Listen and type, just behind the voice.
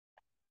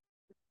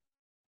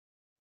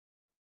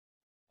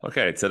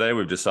Okay, today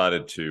we've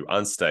decided to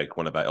unstake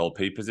one of our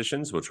LP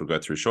positions, which we'll go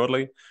through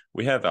shortly.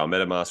 We have our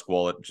MetaMask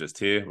wallet just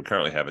here. We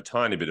currently have a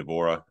tiny bit of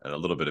Aura and a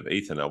little bit of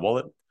ETH in our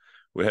wallet.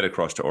 We head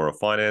across to Aura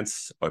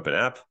Finance, open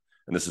app,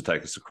 and this will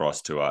take us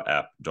across to our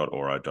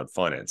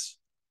app.aura.finance.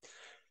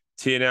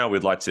 Here now,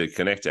 we'd like to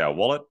connect our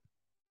wallet.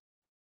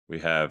 We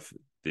have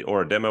the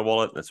Aura demo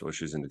wallet. That's what we're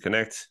choosing to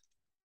connect,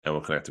 and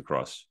we'll connect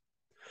across.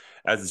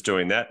 As it's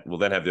doing that, we'll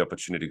then have the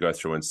opportunity to go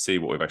through and see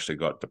what we've actually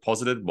got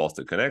deposited whilst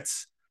it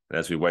connects. And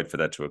as we wait for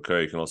that to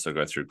occur, you can also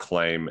go through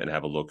claim and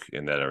have a look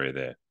in that area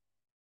there.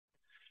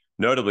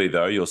 Notably,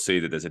 though, you'll see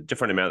that there's a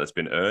different amount that's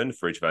been earned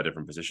for each of our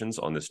different positions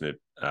on this new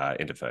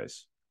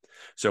interface.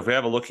 So if we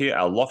have a look here,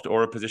 our locked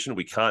Aura position,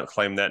 we can't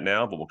claim that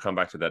now, but we'll come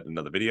back to that in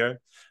another video.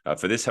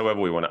 For this, however,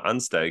 we want to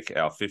unstake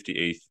our 50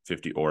 ETH,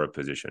 50 Aura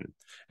position.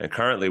 And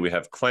currently we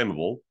have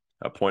claimable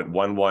a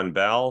 0.11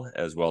 BAL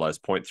as well as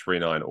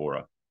 0.39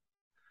 Aura.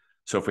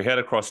 So if we head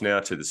across now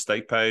to the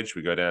stake page,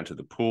 we go down to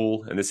the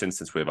pool. In this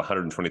instance, we have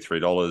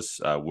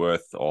 $123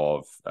 worth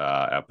of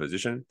our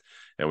position,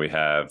 and we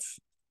have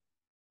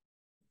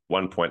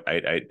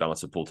 1.88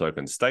 balance of pool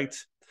tokens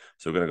staked.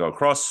 So we're going to go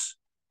across,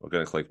 we're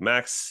going to click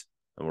max,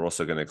 and we're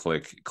also going to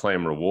click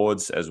claim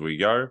rewards as we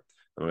go, and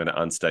we're going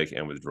to unstake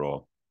and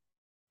withdraw.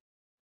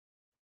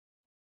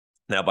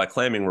 Now, by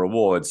claiming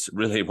rewards,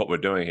 really what we're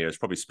doing here is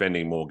probably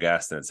spending more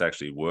gas than it's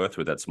actually worth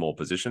with that small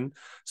position.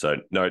 So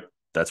note,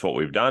 that's what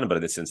we've done, but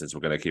in this instance,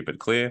 we're going to keep it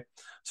clear.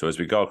 So as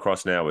we go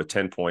across now with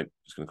 10 point,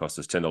 it's going to cost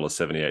us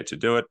 $10.78 to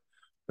do it.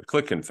 We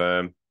click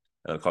confirm,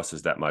 and it costs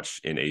us that much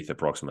in ETH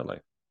approximately.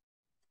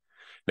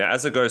 Now,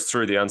 as it goes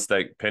through the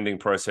unstake pending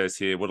process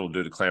here, what it'll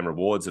do to claim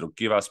rewards, it'll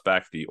give us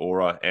back the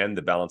Aura and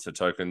the balancer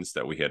tokens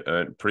that we had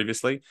earned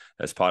previously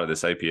as part of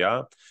this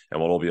APR.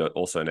 And we'll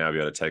also now be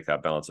able to take our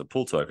balancer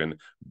pool token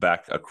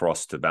back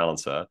across to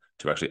balancer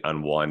to actually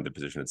unwind the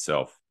position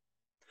itself.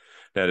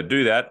 Now, to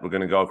do that, we're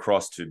going to go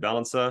across to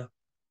balancer.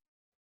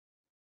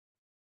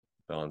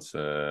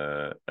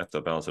 After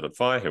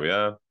balancer.fi, here we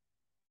are.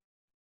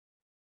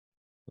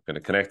 We're going to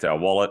connect our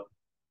wallet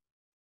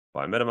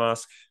by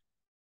MetaMask.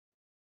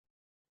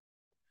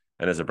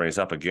 And as it brings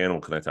up again, we'll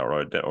connect our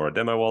Aura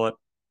demo wallet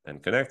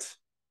and connect.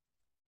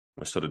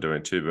 We're sort of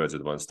doing two birds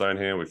with one stone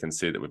here. We can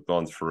see that we've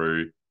gone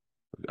through,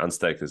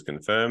 unstake is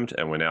confirmed,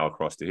 and we're now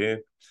across to here.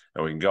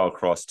 And we can go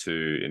across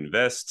to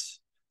invest,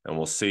 and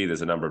we'll see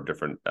there's a number of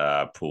different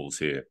pools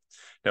here.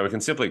 Now, we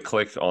can simply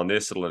click on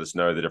this. It'll let us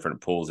know the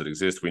different pools that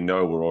exist. We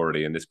know we're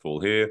already in this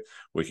pool here.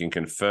 We can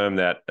confirm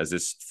that as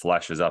this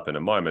flashes up in a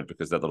moment,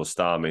 because that little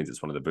star means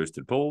it's one of the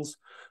boosted pools.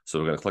 So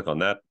we're going to click on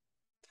that,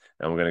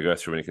 and we're going to go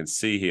through, and you can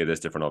see here there's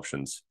different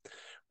options.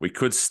 We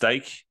could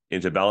stake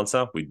into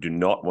balancer. We do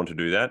not want to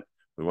do that.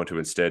 We want to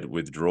instead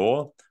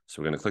withdraw.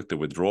 So we're going to click the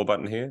withdraw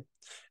button here.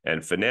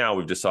 And for now,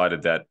 we've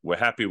decided that we're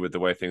happy with the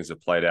way things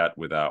have played out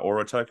with our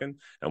Aura token.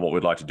 And what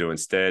we'd like to do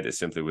instead is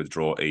simply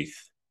withdraw ETH.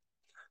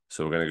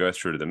 So we're going to go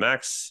through to the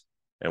max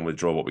and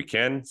withdraw what we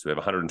can. So we have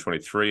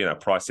 123, and our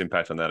price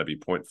impact on that will be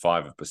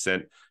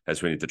 0.5%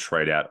 as we need to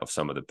trade out of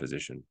some of the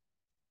position.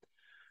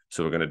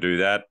 So we're going to do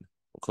that.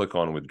 We'll click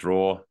on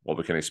withdraw. What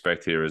we can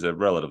expect here is a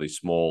relatively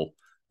small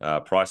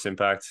price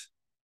impact.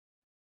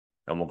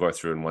 And we'll go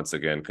through and once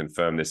again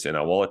confirm this in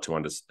our wallet to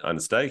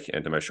unstake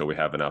and to make sure we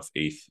have enough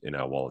ETH in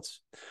our wallets.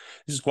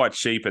 This is quite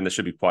cheap, and there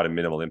should be quite a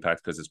minimal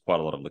impact because there's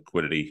quite a lot of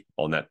liquidity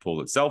on that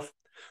pool itself.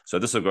 So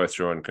this will go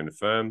through and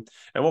confirm.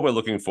 And what we're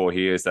looking for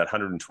here is that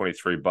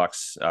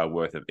 $123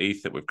 worth of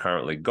ETH that we've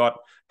currently got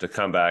to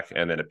come back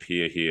and then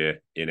appear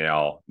here in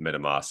our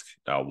MetaMask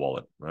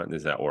wallet. Right?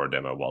 This is our Aura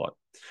demo wallet.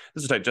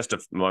 This will take just a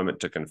moment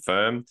to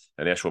confirm,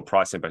 and the actual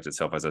price impact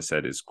itself, as I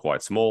said, is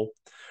quite small.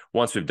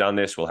 Once we've done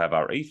this, we'll have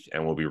our ETH,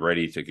 and we'll be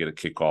ready to get a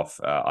kick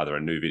off either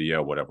a new video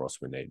or whatever else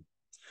we need.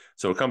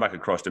 So we'll come back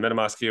across to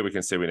MetaMask here. We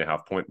can see we now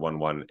have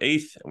 0.11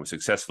 ETH, and we're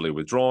successfully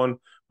withdrawn.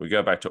 We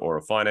go back to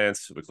Aura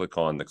Finance. We click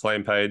on the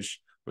claim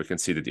page. We can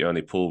see that the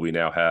only pool we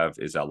now have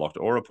is our locked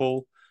Aura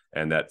pool,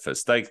 and that for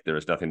stake, there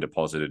is nothing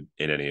deposited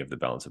in any of the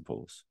balancer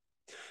pools.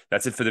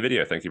 That's it for the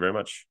video. Thank you very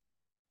much.